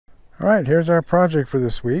All right, here's our project for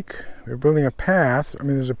this week. We're building a path. I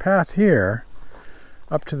mean, there's a path here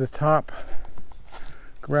up to the top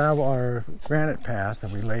gravel or granite path that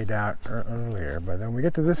we laid out earlier. But then when we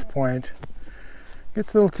get to this point, it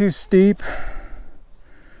gets a little too steep.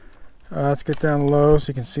 Let's get down low so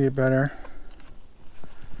you can see it better.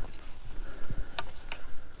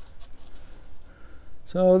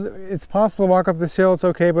 So it's possible to walk up this hill, it's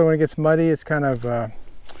okay, but when it gets muddy, it's kind of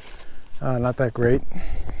not that great.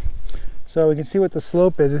 So we can see what the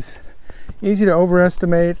slope is. It's easy to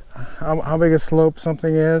overestimate how big a slope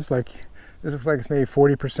something is. Like this looks like it's maybe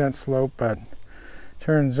 40% slope, but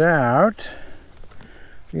turns out,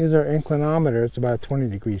 use our inclinometer, it's about a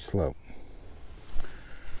 20-degree slope.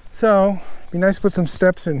 So it'd be nice to put some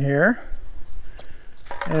steps in here.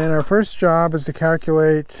 And our first job is to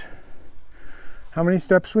calculate how many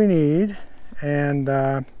steps we need and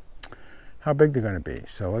how big they're going to be.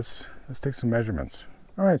 So let's take some measurements.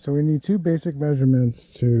 All right, so we need two basic measurements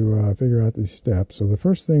to figure out these steps. So the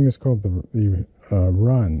first thing is called the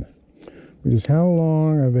run, which is how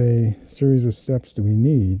long of a series of steps do we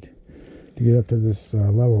need to get up to this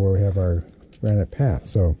level where we have our granite path.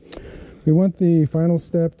 So we want the final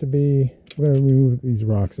step to be, we're going to remove these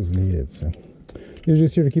rocks as needed. So they're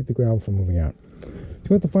just here to keep the gravel from moving out. So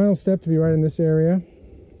we want the final step to be right in this area.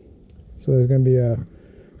 So there's going to be a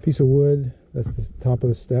piece of wood, that's the top of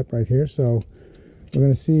the step right here. So we're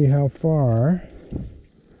going to see how far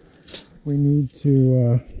we need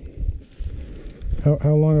to,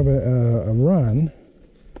 how long of a run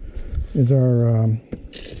is our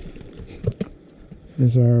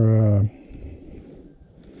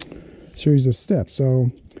series of steps. So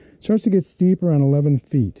it starts to get steep around 11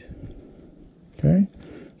 feet. Okay,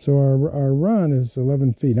 so our run is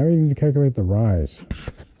 11 feet. Now we need to calculate the rise.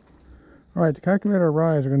 All right, to calculate our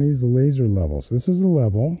rise, we're going to use the laser level. So this is the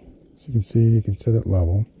level. So you can see, you can set it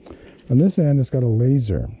level. On this end, it's got a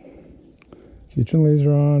laser. So you turn the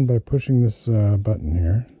laser on by pushing this button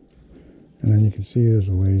here. And then you can see there's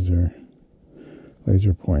a laser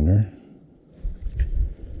pointer.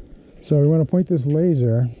 So we want to point this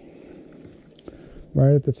laser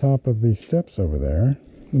right at the top of these steps over there.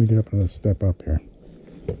 Let me get up another step up here.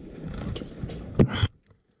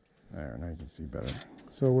 There, now you can see better.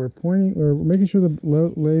 So we're making sure the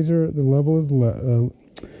laser level is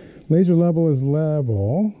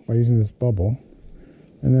level by using this bubble,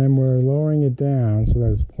 and then we're lowering it down so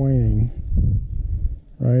that it's pointing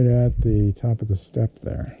right at the top of the step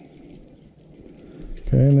there.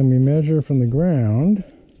 Okay, and then we measure from the ground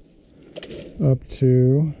up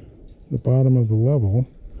to the bottom of the level,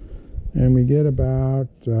 and we get about,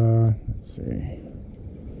 let's see,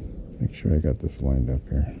 make sure I got this lined up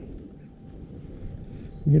here.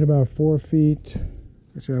 We get about 4 feet,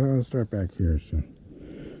 actually I'm going to start back here, so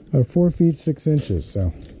about 4 feet 6 inches,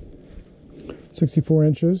 so 64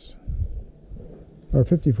 inches, or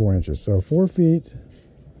 54 inches, so 4 feet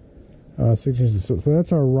 6 inches, so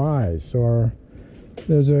that's our rise. So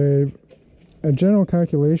there's a general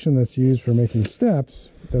calculation that's used for making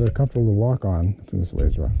steps that are comfortable to walk on from this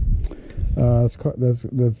laser rod. That's called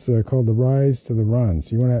the rise to the run.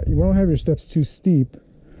 So you want to have your steps too steep,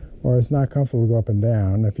 or it's not comfortable to go up and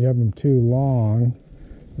down. If you have them too long,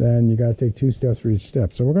 then you got to take 2 steps for each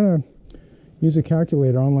step. So we're going to use a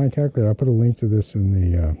calculator, online calculator. I'll put a link to this in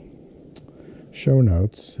the show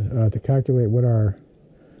notes to calculate what our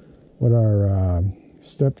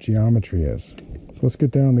step geometry is. So let's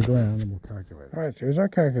get down on the ground and we'll calculate. All right, so here's our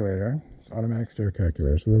calculator. It's an automatic stair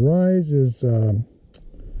calculator. So the rise is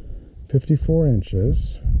 54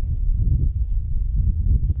 inches.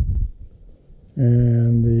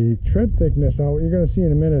 And the tread thickness, now you're going to see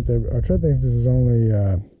in a minute that our tread thickness is only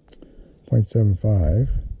 0.75.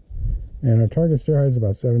 And our target stair height is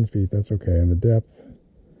about 7 feet. That's okay. And the depth,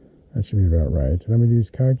 that should be about right. Then we use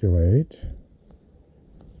calculate.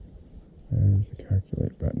 There's the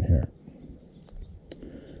calculate button here.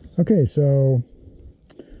 Okay, so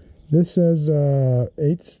this says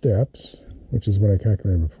 8 steps, which is what I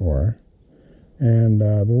calculated before. And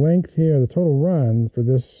the length here, the total run for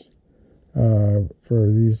this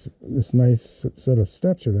this nice set of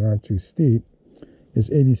steps here that aren't too steep is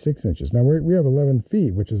 86 inches. Now we have 11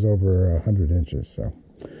 feet, which is over 100 inches.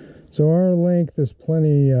 So our length is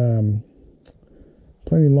plenty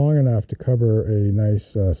long enough to cover a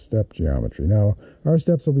nice step geometry. Now our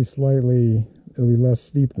steps will be it'll be less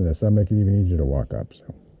steep than this. That'll make it even easier to walk up. So,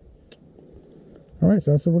 all right,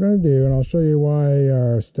 so that's what we're going to do, and I'll show you why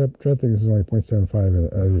our step tread thickness is only 0.75,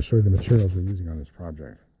 and I'll show you the materials we're using on this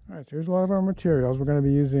project. All right, so here's a lot of our materials. We're going to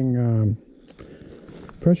be using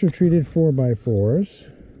pressure treated 4x4s,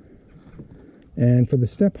 And for the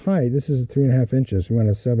step height, this is 3.5 inches. We want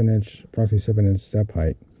a 7-inch, approximately 7-inch step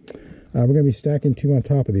height. We're going to be stacking 2 on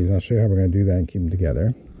top of these, and I'll show you how we're going to do that and keep them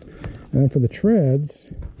together. And then for the treads,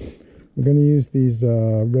 we're going to use these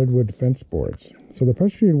redwood fence boards. So the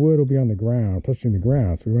pressure-treated wood will be on the ground, touching the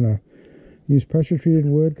ground. So we want to use pressure-treated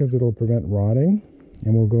wood because it'll prevent rotting,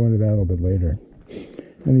 and we'll go into that a little bit later.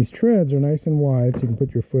 And these treads are nice and wide, so you can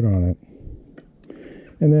put your foot on it.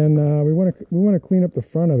 And then we want to clean up the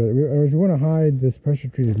front of it. We want to hide this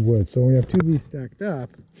pressure-treated wood. So when we have 2 of these stacked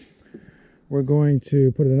up, we're going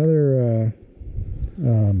to put another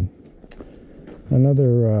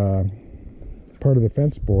part of the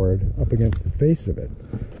fence board up against the face of it.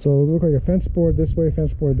 So it'll look like a fence board this way,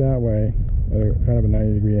 fence board that way, at kind of a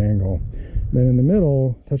 90-degree angle. Then in the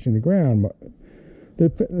middle, touching the ground, the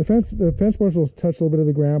fence boards will touch a little bit of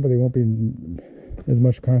the ground, but they won't be as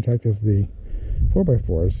much contact as the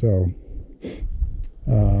 4x4s. So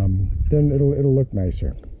then it'll look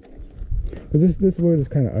nicer. Because this wood is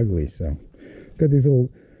kind of ugly. So it's got these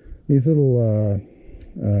little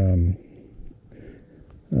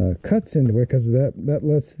cuts into it, because that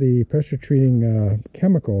lets the pressure treating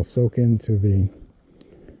chemical soak into the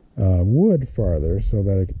wood farther, so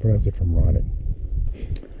that it prevents it from rotting.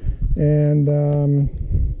 And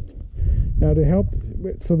now to help,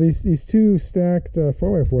 so these 2 stacked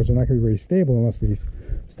 4x4s are not going to be very stable unless we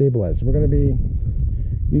stabilize. So we're going to be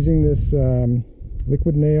using this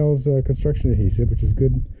liquid nails construction adhesive, which is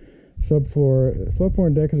good. Subfloor,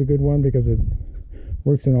 floorboard deck is a good one because it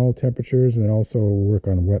works in all temperatures, and it also will work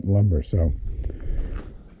on wet lumber. So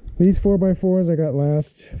these 4x4s I got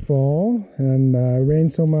last fall, and it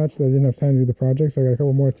rained so much that I didn't have time to do the project, so I got a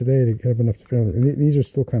couple more today to have enough to fill it. And these are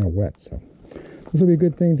still kind of wet, so this will be a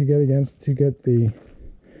good thing to get the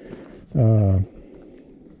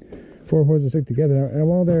 4x4s to stick together. And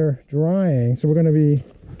while they're drying, so we're going to be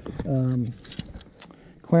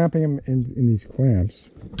clamping them in these clamps.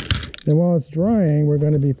 And while it's drying, we're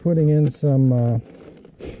going to be putting in some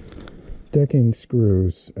decking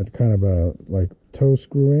screws at kind of a like toe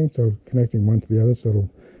screwing, so connecting one to the other, so it'll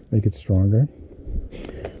make it stronger.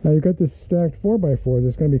 Now you've got this stacked 4x4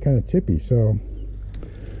 that's going to be kind of tippy, so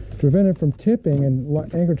to prevent it from tipping and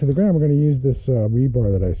anchored to the ground, we're going to use this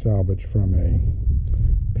rebar that I salvaged from a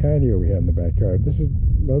patio we had in the backyard.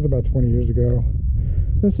 That was about 20 years ago.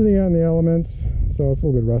 Been sitting out in the elements, so it's a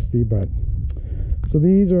little bit rusty, but so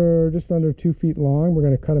these are just under 2 feet long. We're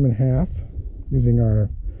going to cut them in half using our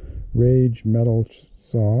Rage metal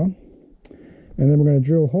saw, and then we're going to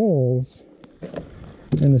drill holes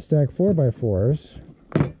in the stacked 4x4s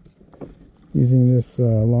using this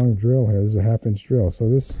long drill here. This is a 1/2-inch drill. So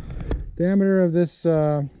this diameter of this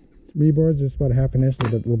rebar is just about a 1/2 inch, a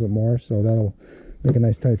little bit more, so that'll make a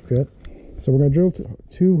nice tight fit. So we're going to drill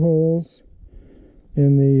 2 holes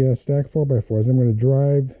in the stacked 4x4s. I'm going to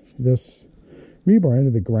drive this rebar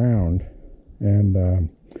into the ground, and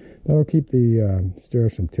that'll keep the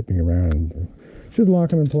stairs from tipping around, and should lock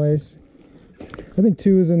them in place. I think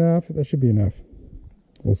 2 is enough. That should be enough.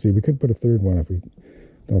 We'll see. We could put a 3rd one if we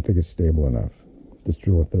don't think it's stable enough. Just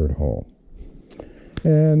drill a 3rd hole.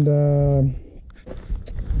 And the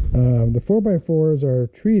 4x4s are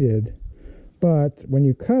treated, but when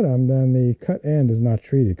you cut them, then the cut end is not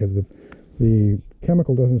treated because the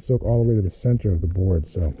chemical doesn't soak all the way to the center of the board.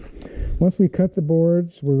 So once we cut the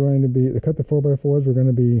boards, cut the 4x4s, we're going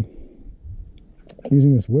to be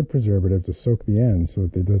using this wood preservative to soak the ends so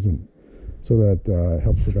that it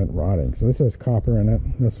helps prevent rotting. So this has copper in it.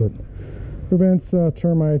 That's what prevents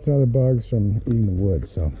termites and other bugs from eating the wood.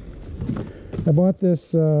 So I bought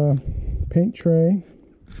this paint tray.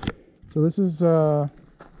 So this is the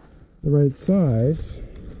right size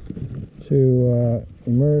to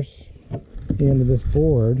immerse the end of this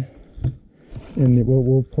board in the,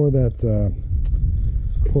 we'll pour this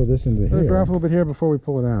into here. Draft a little bit here before we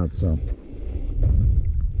pull it out. So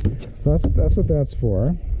that's what that's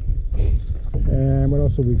for. And what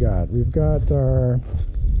else have we got? We've got our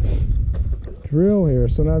drill here.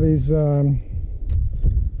 So now these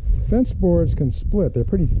fence boards can split. They're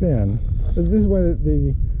pretty thin. This is why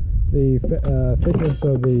the thickness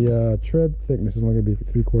of the tread thickness is only going to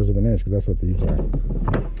be 3/4 of an inch, because that's what these are.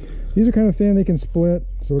 These are kind of thin. They can split.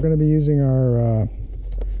 So we're going to be using our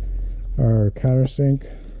countersink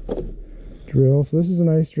drill. So this is a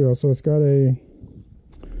nice drill. So it's got a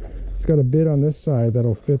bit on this side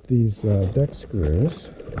that'll fit these deck screws.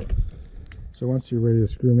 So once you're ready to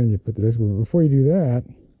screw them in, you put the deck screw. Before you do that,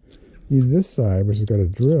 use this side, which has got a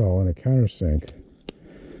drill and a countersink.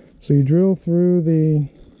 So you drill through the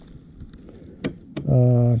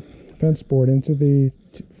fence board into the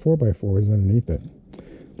 4x4s underneath it.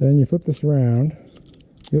 Then you flip this around,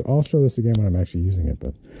 I'll show this again when I'm actually using it,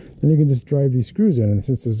 but then you can just drive these screws in, and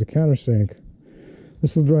since there's a countersink,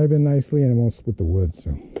 this will drive in nicely and it won't split the wood,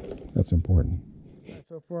 so that's important.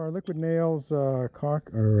 So for our liquid nails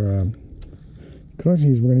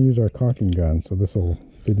connections, we're going to use our caulking gun, so this will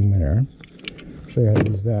fit in there. I'll show you how to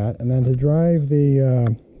use that. And then to drive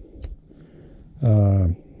the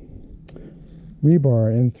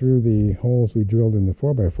rebar in through the holes we drilled in the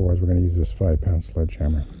 4x4s, we're going to use this 5-pound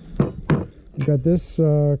sledgehammer. We've got this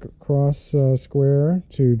cross square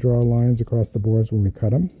to draw lines across the boards when we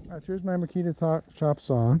cut them. All right, so here's my Makita chop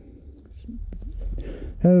saw. It's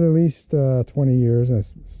had it at least 20 years and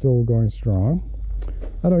it's still going strong.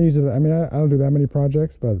 I don't use it, I mean, I don't do that many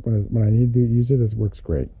projects, but when I need to use it, it works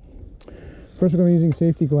great. First, I'm using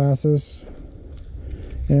safety glasses.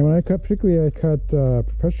 And when I cut, particularly I cut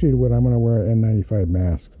perpetuated wood, I'm going to wear an N95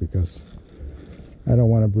 mask because I don't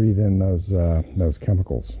want to breathe in those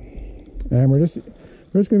chemicals. And we're just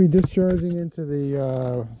going to be discharging into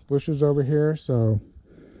the bushes over here, so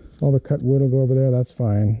all the cut wood will go over there. That's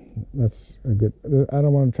fine. That's a good. I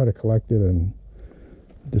don't want to try to collect it and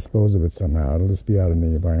dispose of it somehow. It'll just be out in the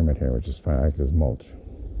environment here, which is fine. Act as mulch.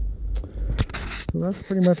 So that's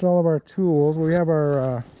pretty much all of our tools. We have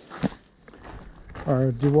our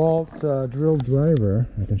DeWalt drill driver.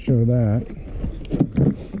 I can show that.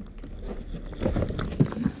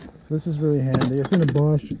 So this is really handy. It's in a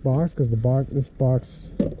Bosch box because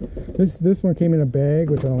this one came in a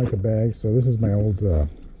bag, which I don't like the bag. So this is my old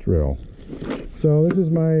drill. So this is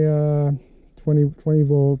my 20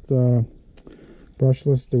 volt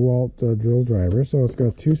brushless DeWalt drill driver. So it's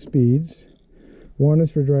got 2 speeds. 1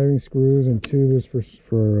 is for driving screws and 2 is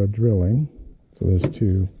for drilling. So there's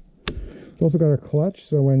 2. It's also got a clutch,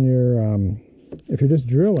 so when you're if you're just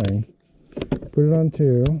drilling, put it on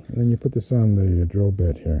 2, and then you put this on the drill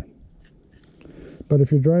bit here. But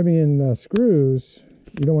if you're driving in screws,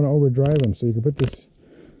 you don't want to overdrive them, so you can put this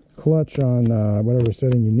clutch on whatever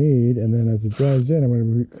setting you need, and then as it drives in, and when it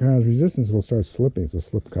encounters resistance, it'll start slipping. It's a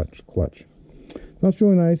slip clutch. That's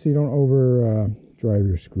really nice, so you don't overdrive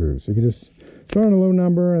your screws. So you can just start on a low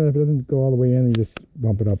number, and if it doesn't go all the way in, you just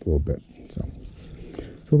bump it up a little bit. So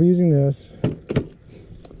we'll be using this,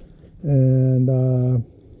 and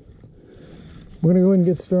we're going to go ahead and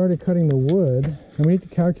get started cutting the wood, and we need to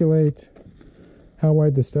calculate how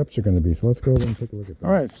wide the steps are going to be. So let's go over and take a look at that.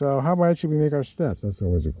 All right, so how wide should we make our steps? That's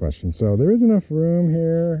always a question. So there is enough room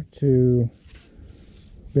here to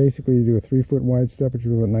basically do a 3-foot wide step, which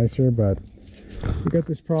is a little bit nicer, but we got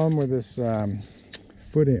this problem with this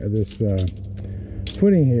footing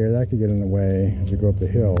here that could get in the way as we go up the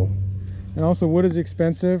hill. And also wood is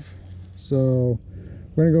expensive, so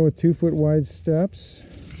we're going to go with 2-foot wide steps,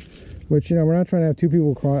 which, you know, we're not trying to have 2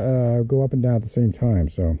 people go up and down at the same time.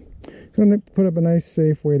 So it's going to put up a nice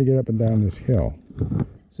safe way to get up and down this hill.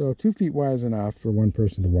 So 2 feet wide is enough for one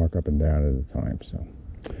person to walk up and down at a time.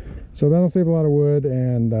 So that'll save a lot of wood,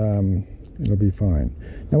 and it'll be fine.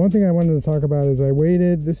 Now, one thing I wanted to talk about is I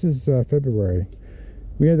waited. This is February.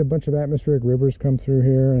 We had a bunch of atmospheric rivers come through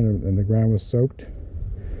here, and the ground was soaked.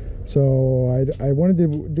 So I wanted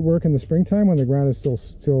to work in the springtime when the ground is still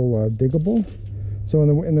diggable. So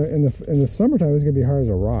in the summertime, this is gonna be hard as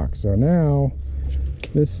a rock. So now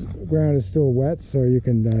this ground is still wet, so you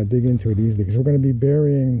can dig into it easily, because we're going to be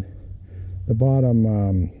burying the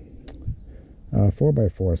bottom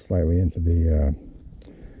 4x4 slightly into the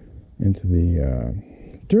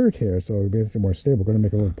dirt here, so it'll be more stable. We're going to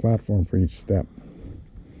make a little platform for each step.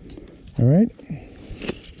 All right,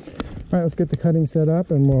 let's get the cutting set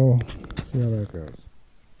up, and we'll see how that goes.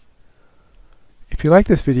 If you like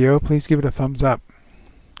this video, please give it a thumbs up.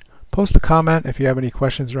 Post a comment if you have any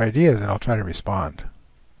questions or ideas, and I'll try to respond.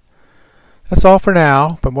 That's all for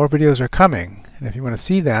now, but more videos are coming, and if you want to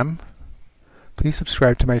see them, please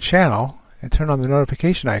subscribe to my channel and turn on the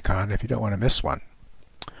notification icon if you don't want to miss one.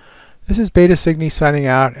 This is Beta Cygni signing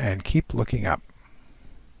out, and keep looking up.